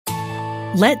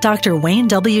Let Dr. Wayne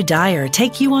W. Dyer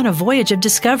take you on a voyage of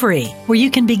discovery where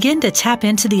you can begin to tap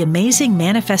into the amazing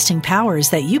manifesting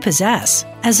powers that you possess.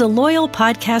 As a loyal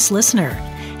podcast listener,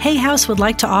 Hay House would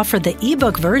like to offer the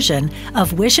ebook version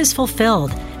of Wishes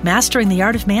Fulfilled, Mastering the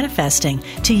Art of Manifesting,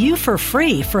 to you for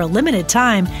free for a limited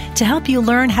time to help you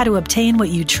learn how to obtain what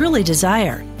you truly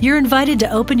desire. You're invited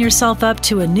to open yourself up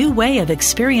to a new way of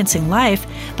experiencing life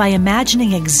by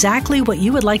imagining exactly what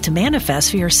you would like to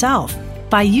manifest for yourself.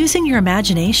 By using your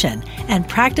imagination and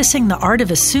practicing the art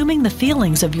of assuming the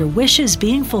feelings of your wishes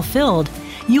being fulfilled,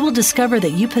 you will discover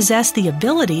that you possess the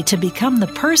ability to become the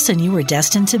person you were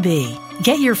destined to be.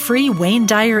 Get your free Wayne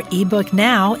Dyer ebook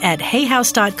now at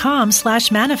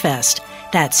hayhouse.com/manifest.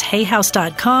 That's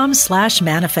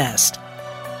hayhouse.com/manifest.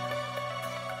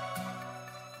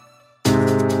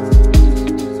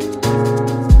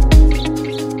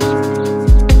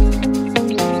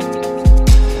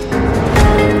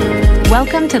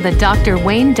 Welcome to the Dr.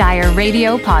 Wayne Dyer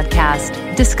Radio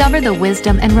Podcast. Discover the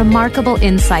wisdom and remarkable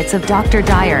insights of Dr.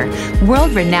 Dyer,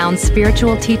 world-renowned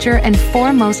spiritual teacher and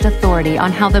foremost authority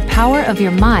on how the power of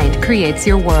your mind creates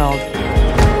your world.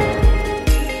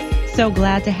 So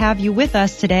glad to have you with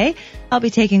us today. I'll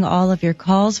be taking all of your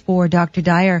calls for Dr.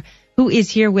 Dyer, who is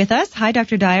here with us. Hi,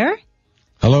 Dr. Dyer.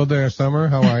 Hello there, Summer.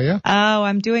 How are you? Oh,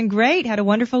 I'm doing great. Had a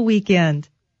wonderful weekend.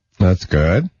 That's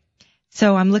good.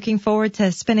 So I'm looking forward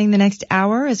to spending the next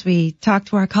hour as we talk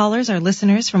to our callers, our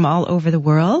listeners from all over the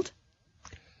world.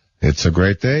 It's a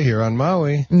great day here on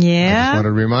Maui. Yeah. I just want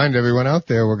to remind everyone out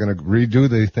there, we're going to redo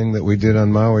the thing that we did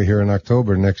on Maui here in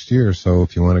October next year. So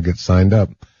if you want to get signed up,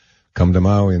 come to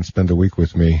Maui and spend a week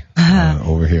with me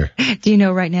over here. Do you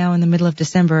know right now in the middle of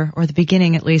December, or the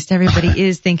beginning at least, everybody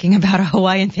is thinking about a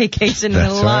Hawaiian vacation in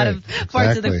a lot of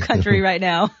parts of the country right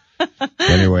now.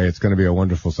 Anyway, it's going to be a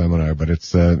wonderful seminar, but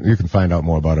it's you can find out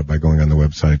more about it by going on the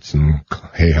websites and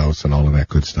Hay House and all of that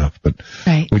good stuff. But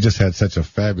right. We just had such a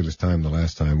fabulous time the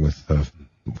last time with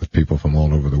people from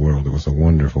all over the world. It was a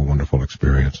wonderful, wonderful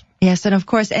experience. Yes, and of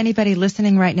course, anybody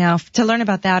listening right now, to learn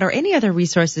about that or any other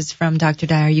resources from Dr.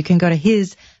 Dyer, you can go to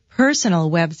his personal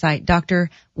website,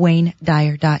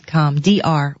 drwaynedyer.com,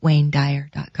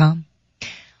 drwaynedyer.com.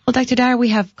 Well, Dr. Dyer, we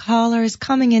have callers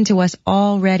coming into us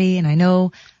already, and I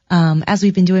know as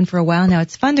we've been doing for a while now,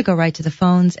 it's fun to go right to the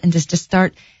phones and just to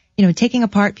start, taking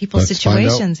apart people's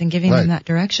situations and giving them that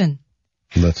direction.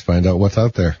 Let's find out what's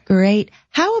out there. Great.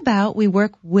 How about we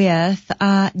work with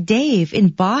Dave in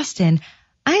Boston?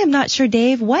 I am not sure,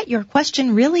 Dave, what your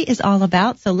question really is all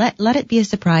about, so let it be a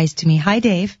surprise to me. Hi,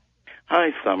 Dave. Hi,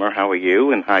 Summer. How are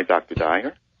you? And hi, Dr.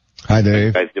 Dyer. Hi, Dave. How are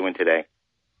you guys doing today?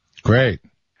 Great.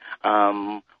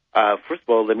 First of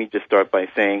all, let me just start by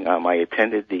saying I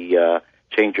attended the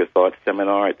Change Your Thoughts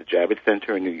seminar at the Javits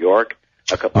Center in New York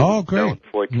a couple of weeks ago on the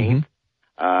 14th.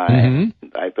 And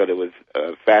I thought it was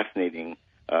a fascinating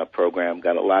program.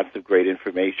 Got lots of great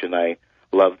information. I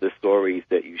love the stories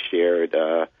that you shared.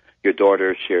 Your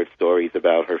daughter shared stories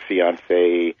about her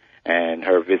fiancé and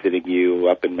her visiting you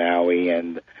up in Maui,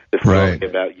 and the story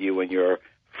about you and your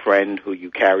friend who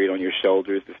you carried on your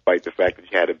shoulders despite the fact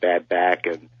that you had a bad back,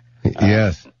 and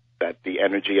yes, that the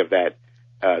energy of that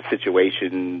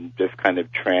situation just kind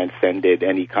of transcended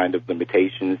any kind of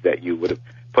limitations that you would have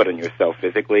put on yourself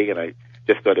physically. And I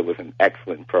just thought it was an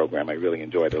excellent program. I really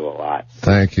enjoyed it a lot.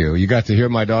 Thank you. You got to hear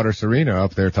my daughter Serena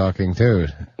up there talking too.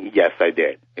 Yes, I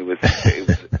did. It was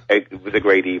a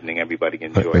great evening. Everybody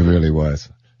enjoyed it. It really was.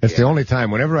 It's the only time,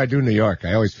 whenever I do New York,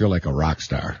 I always feel like a rock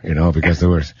star, because there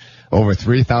was over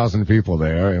 3,000 people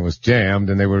there, and it was jammed,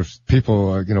 and there were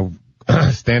people,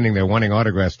 standing there wanting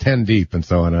autographs 10 deep and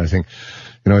so on. And I think,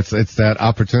 it's that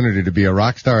opportunity to be a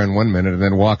rock star in 1 minute and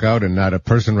then walk out and not a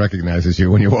person recognizes you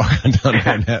when you walk on down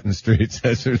Manhattan streets.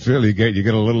 It's really great. You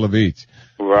get a little of each.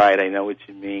 Right. I know what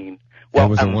you mean. Well, it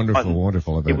was a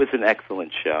wonderful event. It was an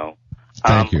excellent show.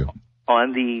 Thank you.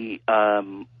 On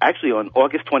on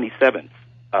August 27th,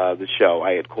 the show,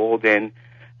 I had called in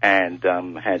and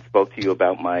had spoke to you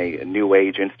about my new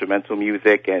age instrumental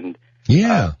music, and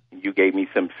you gave me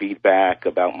some feedback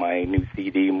about my new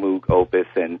CD, Moog Opus,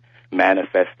 and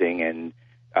manifesting, and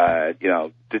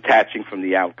detaching from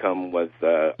the outcome was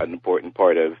an important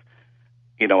part of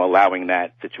allowing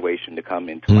that situation to come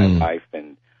into my life,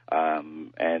 and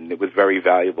it was very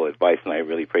valuable advice, and I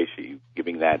really appreciate you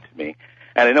giving that to me.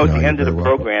 And I know at the end of the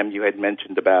program you had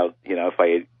mentioned about if I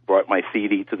had brought my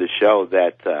CD to the show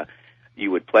that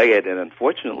you would play it, and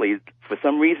unfortunately for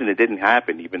some reason it didn't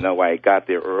happen. Even though I got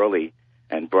there early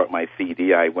and brought my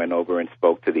CD, I went over and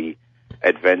spoke to the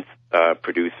advance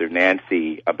producer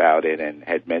Nancy about it and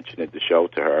had mentioned it the show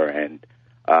to her, and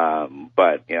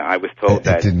but I was told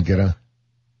that it didn't get on.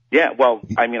 Yeah, well,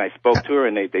 I mean, I spoke to her,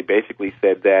 and they basically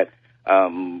said that,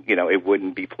 it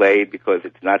wouldn't be played because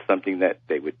it's not something that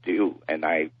they would do. And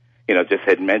I, just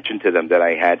had mentioned to them that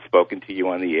I had spoken to you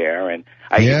on the air. And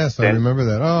I remember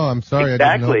that. Oh, I'm sorry.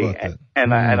 Exactly. I didn't know about that.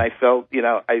 And I felt,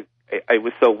 I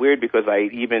was so weird because I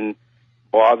even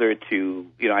bothered to,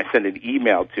 I sent an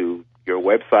email to your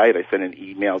website. I sent an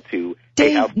email to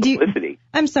Dave, House Publicity.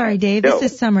 I'm sorry, Dave. This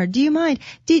is Summer. Do you mind?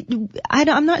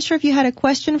 I'm not sure if you had a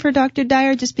question for Dr.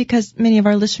 Dyer, just because many of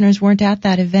our listeners weren't at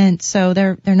that event, so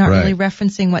they're not really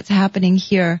referencing what's happening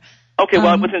here. Okay, well,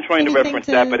 I wasn't trying to reference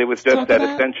that, but it was just that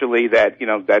essentially that,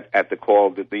 that at the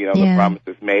call, that, the promise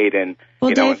was made, and,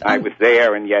 Dave, I was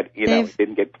there, and yet, it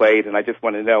didn't get played, and I just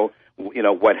want to know,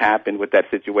 what happened with that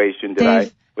situation.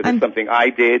 Was it something I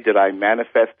did? Did I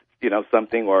manifest,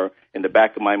 something, or in the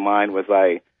back of my mind was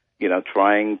I,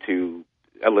 trying to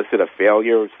elicit a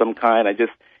failure of some kind?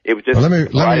 It was just. Well,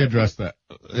 let me address that.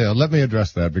 Yeah, let me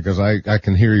address that, because I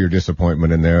can hear your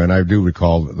disappointment in there, and I do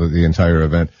recall the entire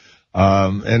event.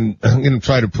 And I'm going to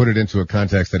try to put it into a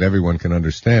context that everyone can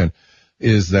understand,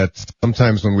 is that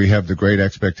sometimes when we have the great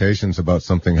expectations about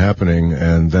something happening,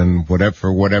 and then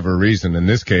for whatever reason, in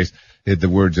this case, the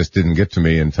word just didn't get to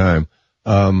me in time.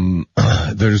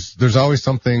 There's always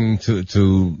something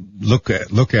to look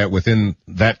at within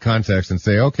that context and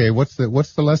say, okay, what's the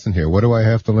lesson here? What do I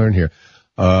have to learn here?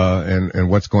 And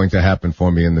what's going to happen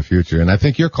for me in the future. And I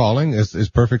think your calling is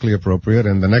perfectly appropriate.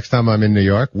 And the next time I'm in New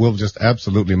York, we'll just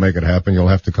absolutely make it happen. You'll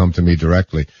have to come to me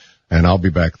directly, and I'll be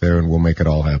back there, and we'll make it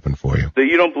all happen for you. So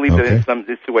you don't believe that in some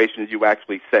situations you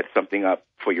actually set something up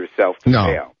for yourself to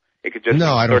fail? It could just be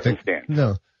I don't think.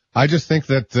 No. I just think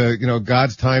that,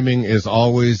 God's timing is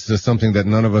always something that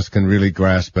none of us can really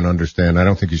grasp and understand. I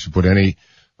don't think you should put any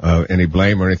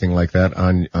blame or anything like that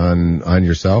on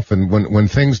yourself. And when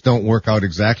things don't work out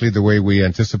exactly the way we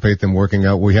anticipate them working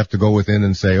out, we have to go within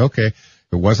and say, okay,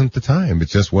 it wasn't the time. It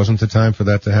just wasn't the time for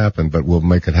that to happen, but we'll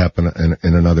make it happen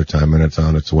in another time, and it's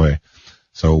on its way.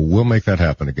 So we'll make that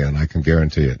happen again. I can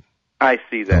guarantee it. I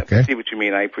see that. Okay. I see what you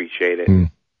mean. I appreciate it.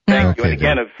 Thank you. And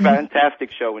again, a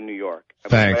fantastic show in New York.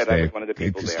 Thanks, glad Dave. I was one of the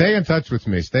people there. Stay in touch with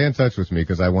me,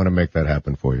 because I want to make that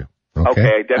happen for you. Okay,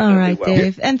 I definitely All right, will.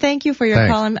 Dave. And thank you for your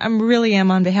call. I'm really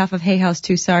on behalf of Hay House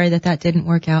too sorry that didn't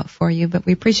work out for you, but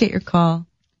we appreciate your call.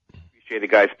 Appreciate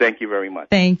it, guys. Thank you very much.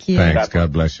 Thank you. Thanks.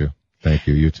 God bless you. Thank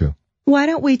you. You too. Why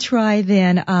don't we try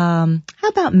then, how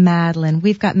about Madeline?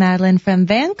 We've got Madeline from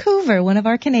Vancouver, one of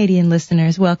our Canadian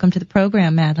listeners. Welcome to the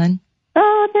program, Madeline.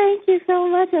 Oh, thank you so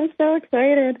much. I'm so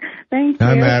excited. Thank you.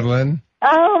 Hi, Madeline.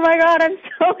 Oh, my God. I'm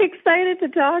so excited to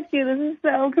talk to you. This is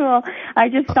so cool. I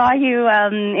just saw you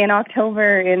in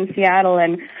October in Seattle,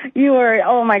 and you were,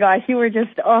 oh, my gosh, you were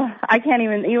just, I can't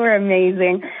even, you were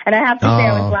amazing. And I have to say,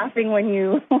 I was laughing when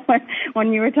you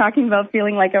were talking about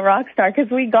feeling like a rock star, because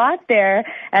we got there,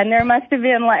 and there must have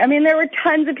been, there were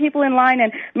tons of people in line,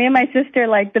 and me and my sister,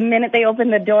 the minute they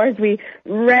opened the doors, we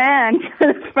ran to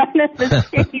the front of the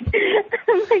stage.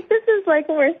 I'm like, this is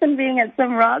worse than being at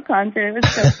some rock concert. It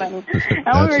was so funny.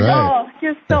 That's right.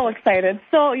 Just so excited.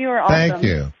 So you were awesome. Thank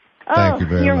you. Thank you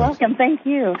very you're much. welcome. Thank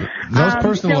you. Those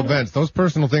personal events, those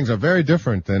personal things are very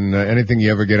different than anything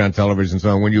you ever get on television.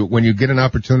 So when you get an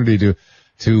opportunity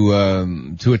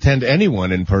to attend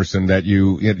anyone in person that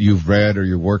you've read or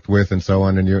you worked with and so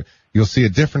on, and you'll see a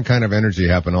different kind of energy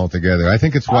happen altogether. I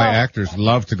think it's why actors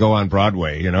love to go on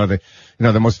Broadway.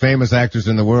 The most famous actors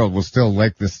in the world will still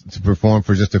like this to perform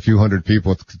for just a few hundred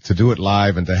people, to do it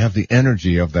live and to have the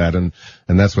energy of that. And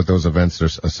that's what those events are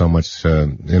so much,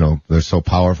 they're so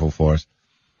powerful for us.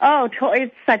 Oh,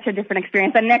 it's such a different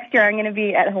experience. And next year I'm going to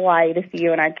be at Hawaii to see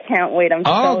you, and I can't wait. I'm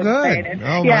so excited.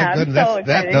 Oh, my goodness. I'm so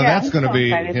excited. That's going to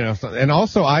be, and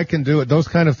also I Can Do It, those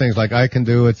kind of things like I Can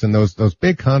Do It, and those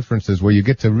big conferences where you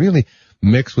get to really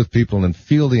mix with people and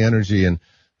feel the energy. And,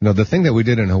 the thing that we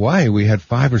did in Hawaii, we had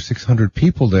 500 or 600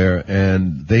 people there,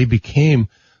 and they became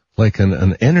like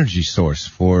an energy source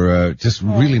for, just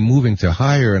really moving to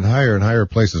higher and higher and higher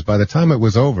places. By the time it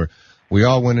was over, we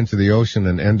all went into the ocean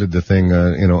and ended the thing,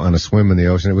 on a swim in the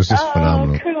ocean. It was just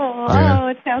phenomenal. Cool. Yeah. Oh,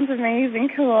 it sounds amazing.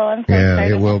 Cool. I'm so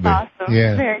excited. It will be. Awesome.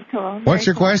 Yeah. Very cool. What's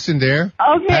your question, dear?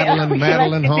 Okay. Paddlin'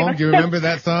 Madeline home. Do you remember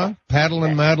that song?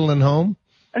 Paddlin' Madeline home?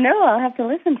 No, I'll have to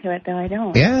listen to it, though. I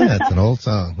don't. Yeah, it's an old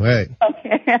song. Right.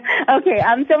 Okay.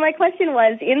 So my question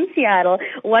was, in Seattle,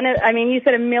 you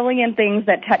said a million things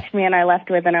that touched me and I left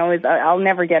with, and I'll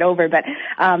never get over, but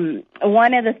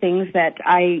one of the things that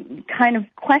I kind of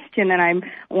question and I'm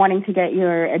wanting to get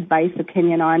your advice,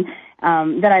 opinion on,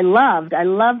 that I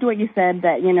loved what you said,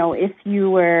 that, if you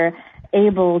were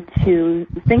able to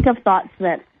think of thoughts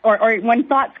that or when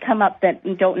thoughts come up that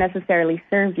don't necessarily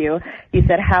serve you, you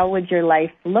said, how would your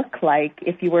life look like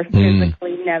if you were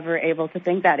physically never able to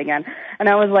think that again? And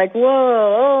I was like,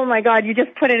 whoa, oh my God, you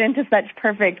just put it into such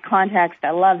perfect context.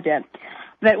 I loved it.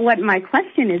 But what my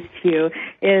question is to you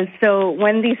is, so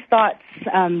when these thoughts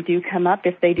do come up,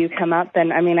 if they do come up,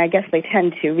 then, I mean, I guess they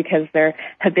tend to because they're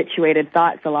habituated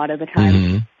thoughts a lot of the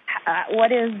time.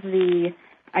 What is the,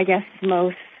 I guess,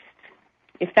 most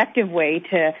effective way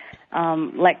to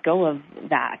let go of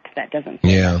that doesn't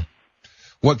feel Yeah.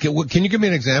 What can you give me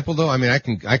an example though? I mean,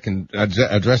 I can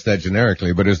address that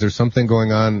generically, but is there something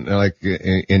going on like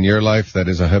in your life that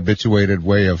is a habituated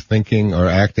way of thinking or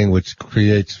acting which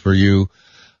creates for you,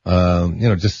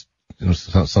 just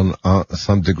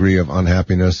some degree of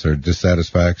unhappiness or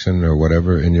dissatisfaction or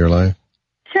whatever in your life?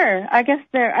 Sure. I guess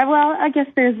there's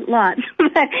lots.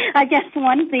 But I guess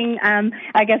one thing,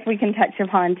 I guess we can touch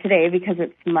upon today because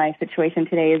it's my situation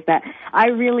today is that I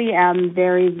really am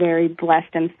very, very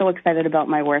blessed and so excited about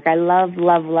my work. I love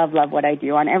what I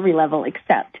do on every level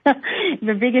except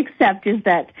the big except is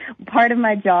that part of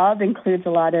my job includes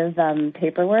a lot of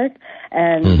paperwork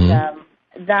and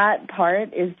that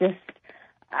part is just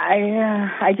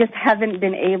I just haven't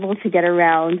been able to get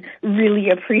around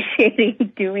really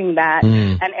appreciating doing that.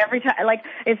 And every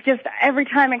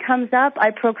time it comes up,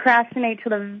 I procrastinate to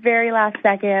the very last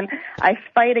second. I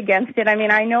fight against it. I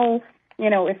mean, I know,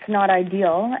 it's not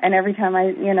ideal. And every time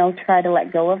I, try to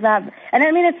let go of that. And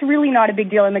I mean, it's really not a big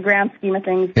deal in the grand scheme of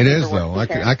things. It is though.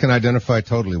 I can identify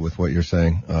totally with what you're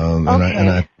saying. And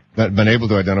I've been able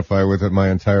to identify with it my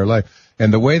entire life.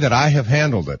 And the way that I have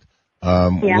handled it,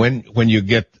 when you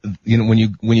get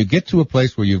to a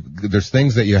place where there's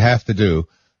things that you have to do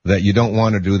that you don't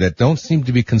want to do that don't seem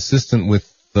to be consistent with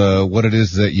what it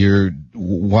is that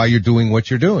why you're doing what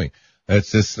you're doing.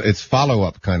 It's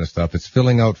follow-up kind of stuff. It's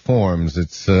filling out forms.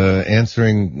 It's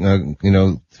answering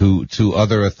to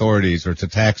other authorities or to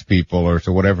tax people or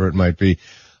to whatever it might be.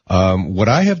 What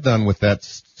I have done with that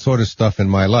sort of stuff in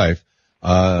my life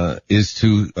is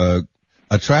to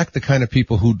attract the kind of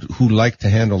people who like to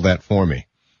handle that for me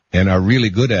and are really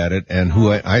good at it and who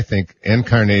I think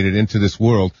incarnated into this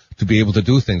world to be able to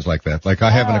do things like that. Like I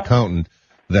have an accountant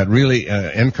that really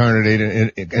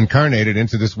incarnated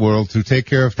into this world to take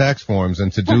care of tax forms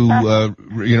and to do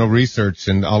research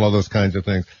and all of those kinds of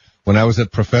things. When I was a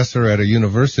professor at a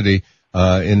university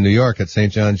in New York at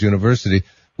St. John's University,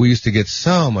 we used to get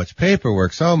so much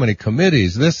paperwork, so many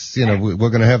committees. We're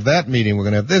going to have that meeting, we're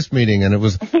going to have this meeting, and it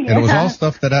was all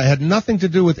stuff that I had nothing to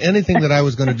do with anything that I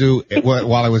was going to do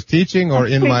while I was teaching or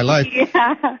in my life.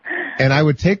 And I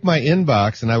would take my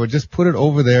inbox and I would just put it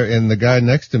over there, and the guy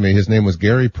next to me, his name was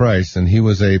Gary Price, and he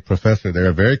was a professor there,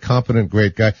 a very competent,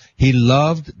 great guy. He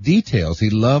loved details. He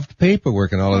loved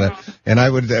paperwork and all of that. And I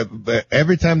would,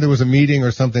 every time there was a meeting or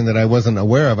something that I wasn't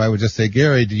aware of, I would just say,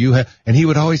 Gary, do you have, and he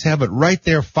would always have it right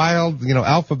there filed,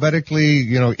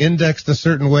 alphabetically, indexed a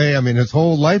certain way. I mean, his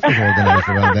whole life was organized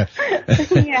around that.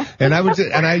 And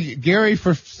Gary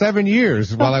for 7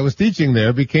 years while I was teaching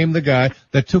there became the guy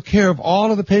that took care of all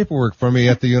of the paperwork for me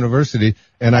at the university,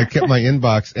 and I kept my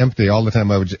inbox empty all the time.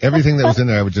 Everything that was in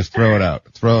there, I would just throw it out.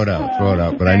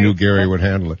 But I knew Gary would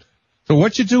handle it. So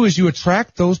what you do is you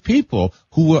attract those people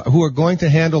who are going to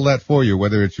handle that for you,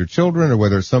 whether it's your children or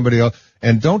whether it's somebody else.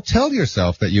 And don't tell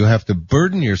yourself that you have to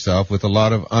burden yourself with a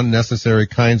lot of unnecessary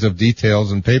kinds of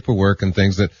details and paperwork and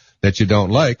things that you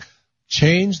don't like.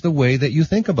 Change the way that you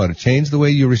think about it. Change the way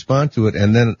you respond to it,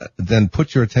 and then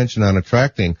put your attention on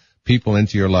attracting people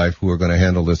into your life who are going to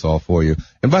handle this all for you.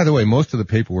 And by the way, most of the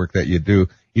paperwork that you do,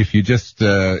 if you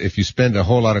spend a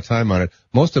whole lot of time on it,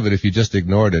 most of it, if you just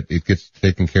ignored it, it gets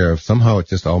taken care of. Somehow it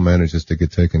just all manages to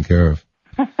get taken care of.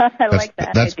 Like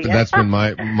that idea. That's been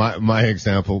my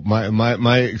example.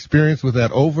 My experience with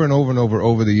that over and over and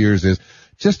over the years is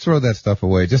just throw that stuff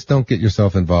away. Just don't get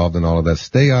yourself involved in all of that.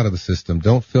 Stay out of the system.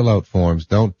 Don't fill out forms.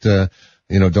 Don't do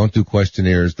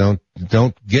questionnaires.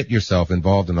 Don't get yourself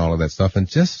involved in all of that stuff. And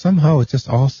just somehow it just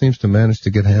all seems to manage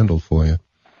to get handled for you.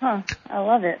 Huh. I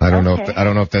love it. I don't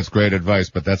know if that's great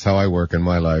advice, but that's how I work in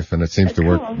my life, and it seems to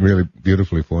work really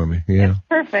beautifully for me. Yeah.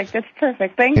 It's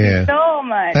perfect. Thank you so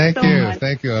much. Thank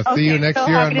you. I'll see you next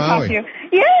year on Maui.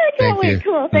 Yeah, I can't wait.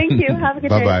 Cool. Thank you. Have a good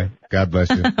day. Bye-bye. God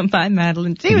bless you. Bye,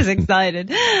 Madeline. She was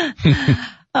excited.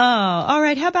 Oh, all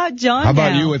right. How about John? How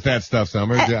about you with that stuff,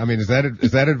 Summer? I mean, is that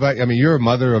advice? I mean, you're a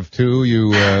mother of two.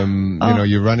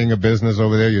 You're running a business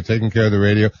over there. You're taking care of the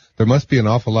radio. There must be an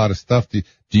awful lot of stuff.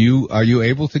 Are you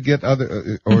able to get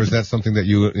or is that something that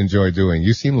you enjoy doing?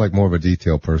 You seem like more of a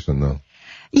detail person, though.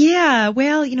 Yeah,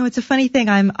 well, it's a funny thing.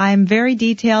 I'm very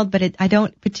detailed, but I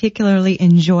don't particularly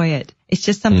enjoy it. It's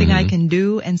just something I can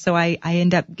do, and so I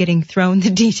end up getting thrown the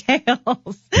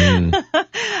details.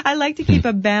 I like to keep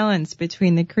a balance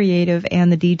between the creative and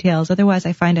the details. Otherwise,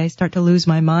 I find I start to lose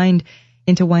my mind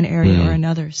into one area or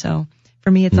another. So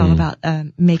for me, it's all about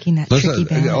making that tricky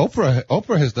balance.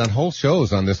 Oprah has done whole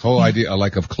shows on this whole idea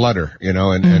like of clutter,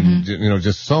 and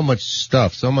just so much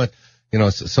stuff, so much.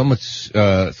 So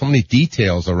many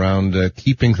details around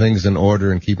keeping things in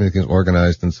order and keeping things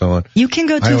organized and so on. You can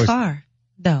go too far,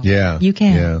 though. Yeah. You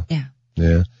can.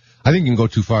 Yeah. I think you can go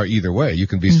too far either way. You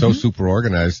can be so super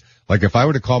organized. Like if I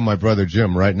were to call my brother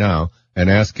Jim right now and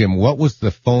ask him what was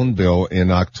the phone bill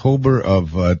in October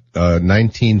of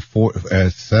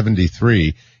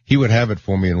 1973, he would have it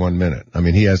for me in 1 minute. I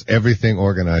mean, he has everything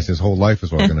organized. His whole life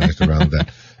is organized around that.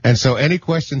 And so any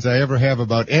questions I ever have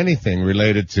about anything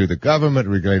related to the government,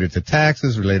 related to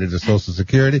taxes, related to Social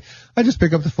Security, I just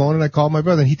pick up the phone and I call my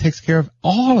brother, and he takes care of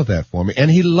all of that for me, and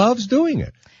he loves doing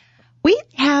it. We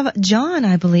have John,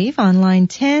 I believe, on line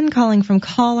 10, calling from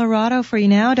Colorado for you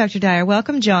now. Dr. Dyer,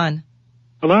 welcome, John.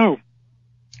 Hello.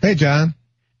 Hey, John.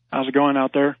 How's it going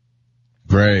out there?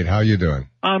 Great. How you doing?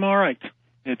 I'm all right.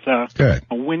 It's good.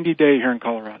 A windy day here in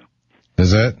Colorado.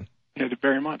 Is it? Yeah,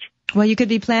 very much. Well, you could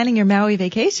be planning your Maui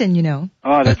vacation,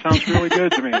 Oh, that sounds really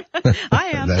good to me.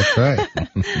 I am. That's right.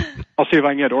 I'll see if I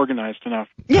can get organized enough.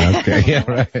 Okay, yeah,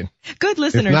 right. Good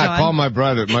listener, if not, John. Call my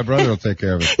brother. My brother will take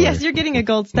care of it. Yes, you're getting a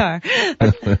gold star.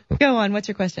 Go on. What's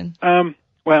your question?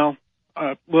 Well,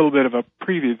 a little bit of a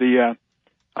preview.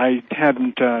 I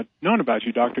hadn't known about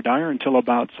you, Dr. Dyer, until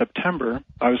about September.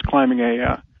 I was climbing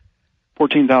a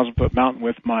 14,000-foot mountain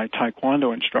with my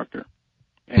Taekwondo instructor.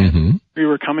 And we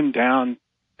were coming down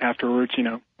afterwards,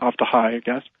 off the high, I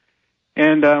guess.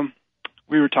 And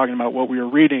we were talking about what we were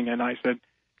reading, and I said,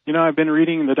 I've been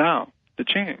reading the Tao, the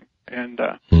Ching, and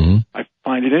I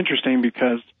find it interesting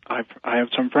because I have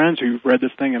some friends who've read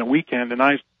this thing in a weekend, and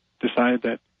I decided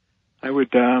that I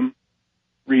would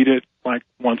read it like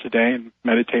once a day and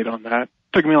meditate on that. It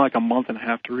took me like a month and a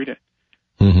half to read it.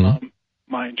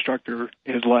 My instructor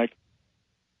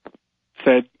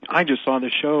said, I just saw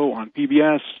the show on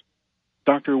PBS.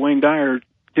 Dr. Wayne Dyer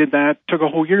did that. Took a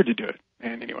whole year to do it.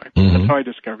 And anyway, that's how I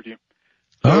discovered you.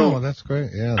 So, that's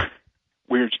great. Yeah.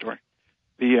 Weird story.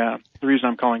 The reason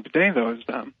I'm calling today, though, is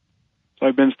so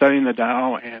I've been studying the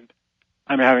Tao, and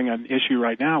I'm having an issue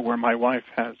right now where my wife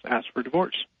has asked for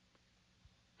divorce.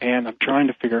 And I'm trying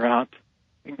to figure out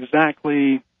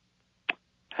exactly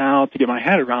how to get my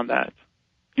head around that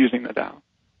using the Tao.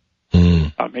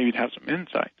 Maybe to have some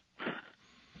insight.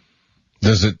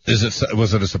 Was it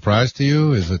a surprise to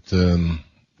you? Is it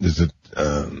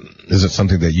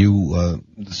something that you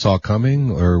saw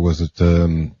coming, or was it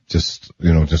just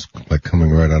like coming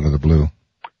right out of the blue?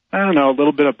 I don't know, a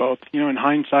little bit of both. In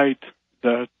hindsight,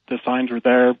 the signs were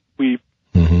there. We've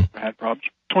had problems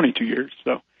 22 years,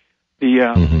 so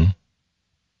the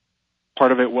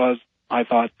part of it was I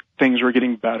thought things were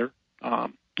getting better,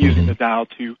 using the Tao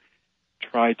to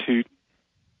try to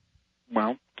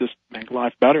just make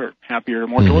life better, happier,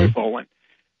 more joyful,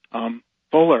 and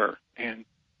fuller, and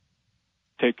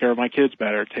take care of my kids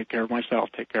better, take care of myself,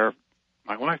 take care of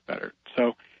my wife better.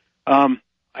 So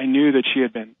I knew that she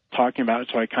had been talking about it,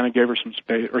 so I kind of gave her some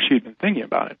space, or she had been thinking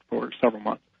about it for several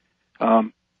months.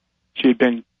 She had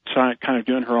been kind of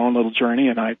doing her own little journey,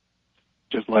 and I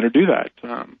just let her do that,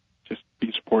 just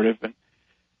be supportive and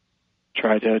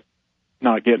try to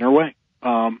not get in her way.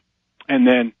 And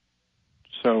then,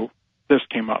 so this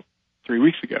came up 3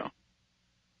 weeks ago.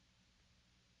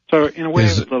 So in a way, it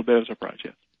was a little bit of a surprise,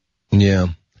 yes. Yeah.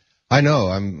 I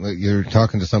know. You're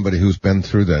talking to somebody who's been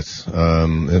through this.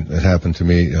 It happened to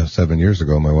me 7 years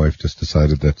ago. My wife just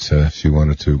decided that she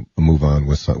wanted to move on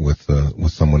with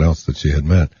someone else that she had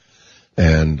met.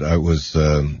 And it was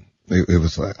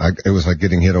like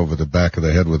getting hit over the back of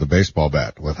the head with a baseball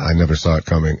bat. I never saw it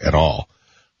coming at all.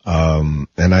 And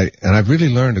I've really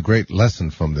learned a great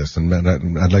lesson from this, and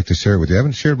I'd like to share it with you. I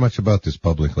haven't shared much about this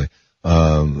publicly.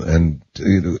 And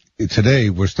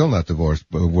today we're still not divorced,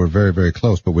 but we're very, very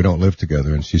close, but we don't live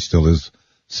together, and she still is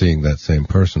seeing that same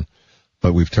person.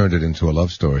 But we've turned it into a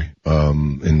love story,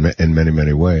 in many,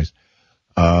 many ways.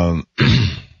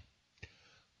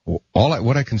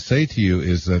 What I can say to you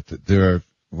is that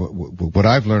what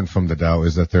I've learned from the Tao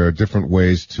is that there are different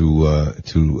ways to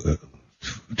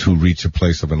reach a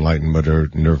place of enlightenment or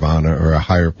nirvana or a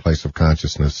higher place of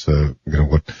consciousness,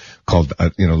 what called,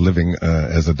 living,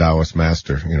 as a Taoist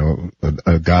master,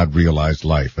 a God-realized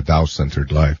life, a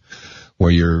Tao-centered life, where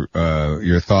your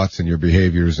thoughts and your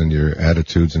behaviors and your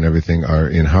attitudes and everything are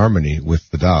in harmony with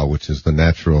the Tao, which is the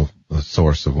natural the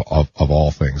source of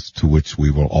all things, to which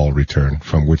we will all return,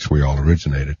 from which we all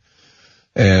originated.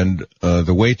 And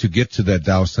the way to get to that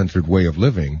Tao-centered way of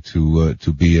living, to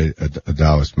be a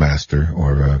Taoist master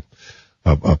or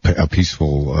a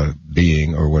peaceful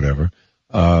being or whatever,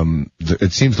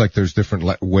 it seems like there's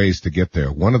different ways to get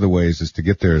there. One of the ways is to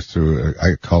get there is through,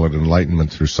 I call it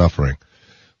enlightenment through suffering,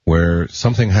 where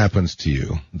something happens to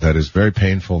you that is very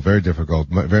painful, very difficult,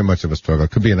 very much of a struggle.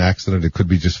 It could be an accident. It could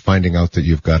be just finding out that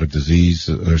you've got a disease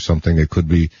or something. It could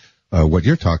be what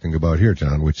you're talking about here,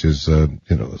 John, which is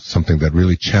something that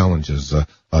really challenges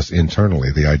us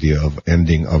internally, the idea of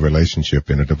ending a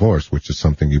relationship in a divorce, which is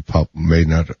something you may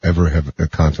not ever have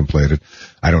contemplated.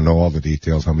 I don't know all the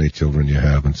details, how many children you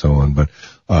have and so on, but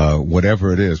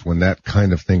whatever it is, when that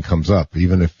kind of thing comes up,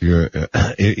 even if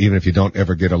you don't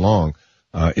ever get along,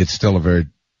 it's still a very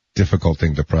difficult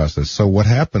thing to process. So what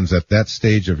happens at that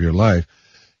stage of your life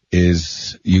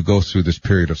is you go through this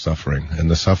period of suffering, and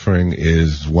the suffering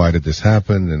is, why did this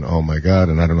happen? And oh my God,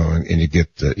 and I don't know, and you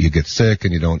get sick,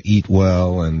 and you don't eat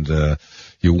well, and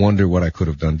you wonder what I could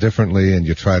have done differently, and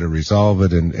you try to resolve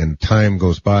it, and time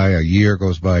goes by, a year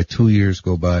goes by, 2 years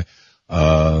go by,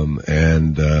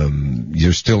 and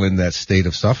you're still in that state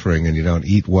of suffering, and you don't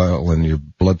eat well, and your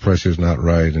blood pressure's not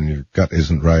right, and your gut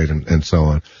isn't right, and so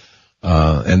on.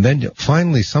 And then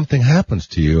finally something happens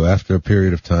to you after a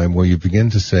period of time where you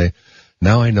begin to say,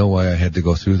 now I know why I had to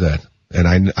go through that.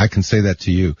 And I can say that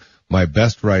to you. My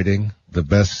best writing, the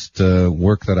best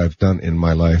work that I've done in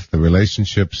my life, the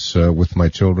relationships with my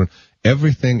children,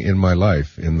 everything in my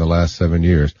life in the last 7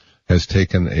 years has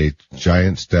taken a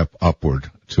giant step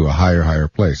upward to a higher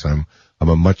place. I'm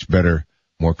a much better,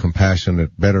 more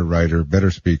compassionate, better writer, better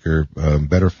speaker,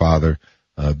 better father,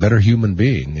 better human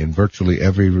being in virtually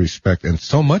every respect. And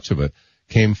so much of it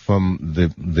came from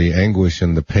the anguish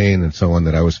and the pain and so on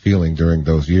that I was feeling during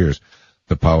those years.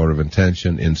 The power of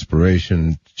intention,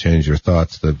 inspiration, change your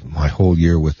thoughts, my whole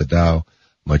year with the Tao,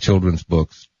 my children's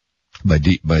books, my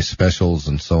specials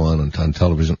and so on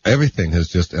television. Everything has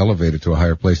just elevated to a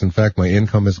higher place. In fact, my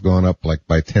income has gone up like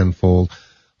by tenfold.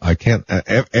 I can't,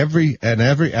 every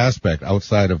aspect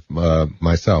outside of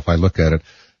myself, I look at it,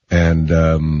 and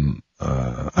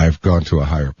I've gone to a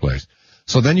higher place.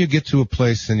 So then you get to a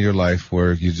place in your life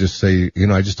where you just say,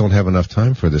 I just don't have enough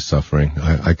time for this suffering.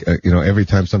 Every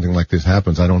time something like this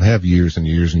happens, I don't have years and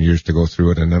years and years to go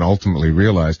through it, and then ultimately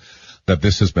realize that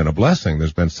this has been a blessing.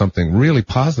 There's been something really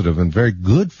positive and very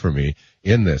good for me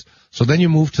in this. So then you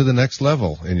move to the next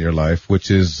level in your life,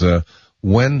 which is,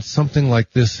 when something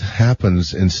like this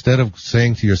happens, instead of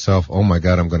saying to yourself, oh my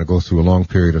God, I'm going to go through a long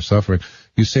period of suffering,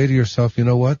 you say to yourself, you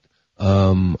know what?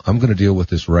 I'm going to deal with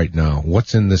this right now.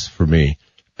 What's in this for me?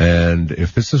 And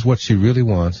if this is what she really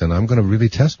wants, and I'm going to really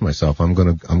test myself, I'm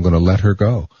going to let her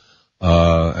go.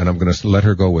 And I'm going to let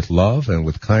her go with love and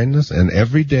with kindness. And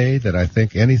every day that I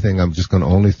think anything, I'm just going to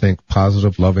only think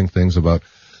positive, loving things about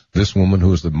this woman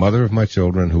who is the mother of my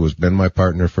children, who has been my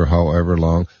partner for however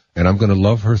long. And I'm going to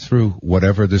love her through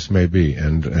whatever this may be,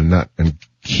 and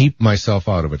keep myself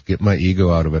out of it, get my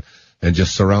ego out of it, and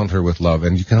just surround her with love.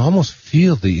 And you can almost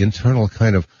feel the internal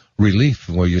kind of relief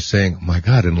where you're saying, my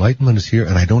God, enlightenment is here,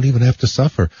 and I don't even have to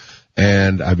suffer.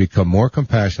 And I become more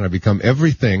compassionate. I become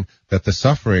everything that the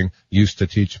suffering used to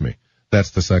teach me.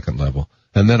 That's the second level.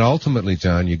 And then ultimately,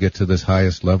 John, you get to this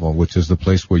highest level, which is the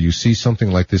place where you see something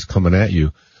like this coming at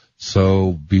you.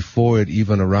 So before it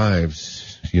even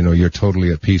arrives, you're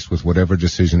totally at peace with whatever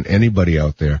decision anybody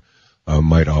out there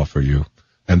might offer you.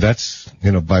 And that's,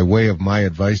 by way of my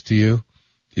advice to you,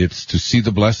 it's to see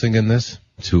the blessing in this,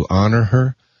 to honor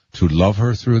her, to love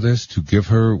her through this, to give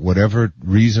her whatever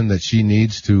reason that she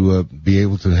needs to be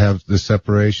able to have this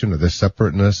separation or this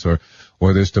separateness or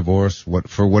this divorce,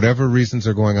 for whatever reasons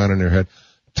are going on in her head.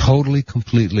 Totally,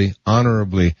 completely,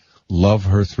 honorably love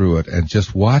her through it, and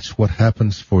just watch what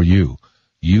happens for you.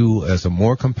 You, as a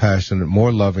more compassionate,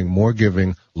 more loving, more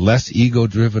giving, less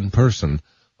ego-driven person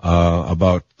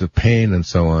about the pain and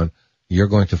so on, you're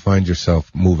going to find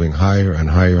yourself moving higher and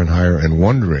higher and higher, and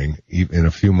wondering in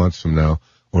a few months from now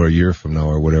or a year from now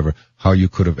or whatever, how you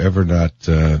could have ever not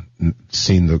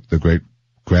seen the great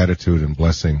gratitude and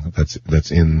blessing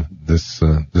that's in this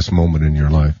moment in your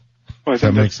life. Well, does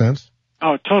that make sense?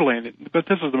 Oh, totally. But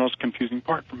this is the most confusing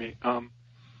part for me. I'm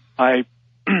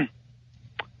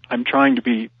trying to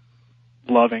be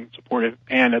loving, supportive,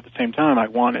 and at the same time, I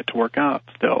want it to work out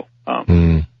still.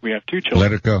 We have 2 children.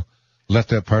 Let it go. Let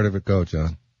that part of it go,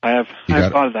 John. I've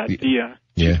thought of that.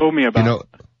 You told me about...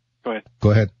 Go ahead.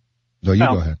 Go ahead. No, you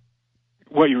go ahead.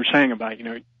 What you were saying about,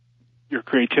 your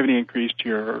creativity increased,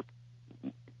 your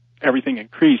everything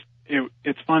increased.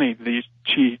 It's funny,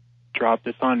 she dropped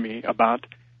this on me about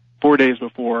 4 days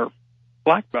before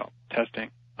black belt testing,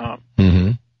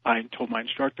 I told my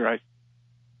instructor, I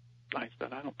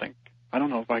said, I don't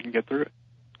know if I can get through it,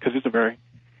 because it's a very,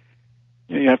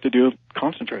 you have to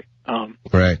concentrate.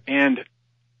 Right. And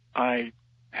I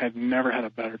had never had a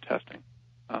better testing.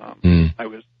 I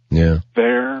was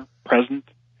there, present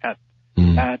at,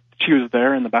 she was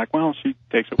there in the back. Well, she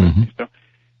takes it with me. So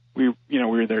we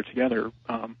were there together.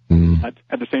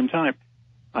 At the same time,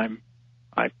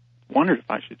 I wondered if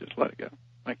I should just let it go.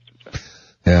 Like you suggested.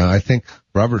 Yeah, I think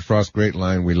Robert Frost's great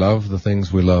line, we love the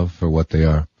things we love for what they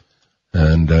are.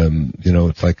 And,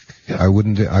 it's like, I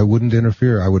wouldn't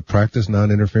interfere. I would practice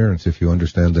non-interference if you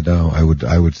understand the Tao.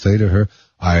 I would say to her,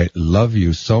 I love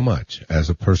you so much as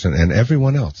a person and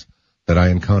everyone else that I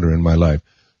encounter in my life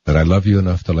that I love you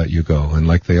enough to let you go. And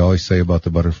like they always say about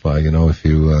the butterfly,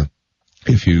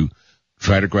 if you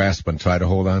try to grasp and try to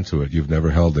hold on to it, you've never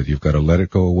held it. You've got to let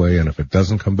it go away. And if it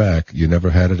doesn't come back, you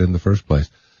never had it in the first place.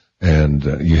 And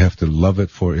you have to love it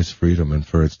for its freedom and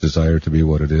for its desire to be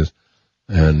what it is.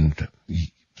 And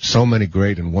so many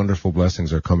great and wonderful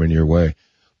blessings are coming your way,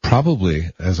 probably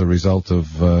as a result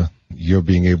of your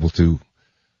being able to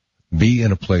be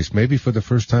in a place, maybe for the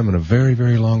first time in a very,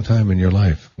 very long time in your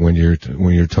life, when you're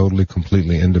totally,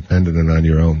 completely independent and on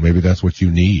your own. Maybe that's what you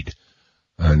need.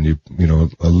 And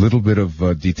a little bit of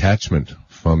detachment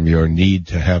from your need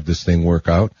to have this thing work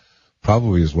out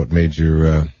probably is what made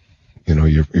your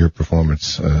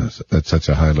performance at such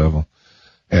a high level.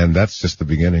 And that's just the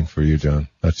beginning for you, John.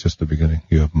 That's just the beginning.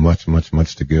 You have much, much,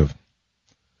 much to give.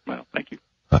 Well, thank you.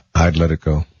 I'd let it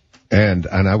go. And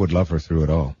I would love her through it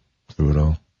all.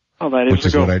 Oh, that is which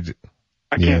is goal. what I do.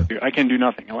 I can do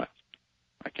nothing else.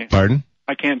 I can't. Pardon?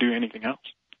 I can't do anything else.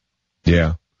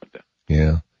 Yeah.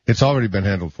 Yeah. It's already been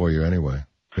handled for you anyway.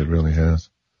 It really has.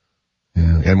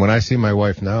 Yeah. And when I see my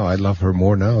wife now, I love her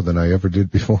more now than I ever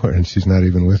did before, and she's not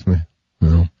even with me.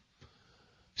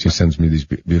 She sends me these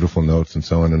beautiful notes and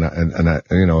so on, and I,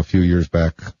 a few years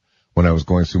back when I was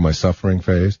going through my suffering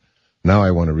phase, now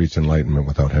I want to reach enlightenment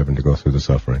without having to go through the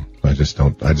suffering. I just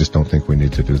don't think we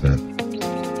need to do that.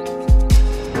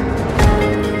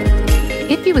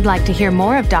 If you would like to hear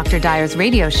more of Dr. Dyer's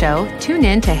radio show, tune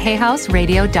in to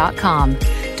HayHouseRadio.com.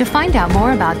 To find out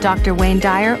more about Dr. Wayne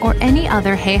Dyer or any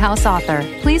other Hay House author,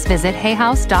 please visit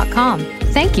HayHouse.com.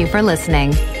 Thank you for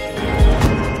listening.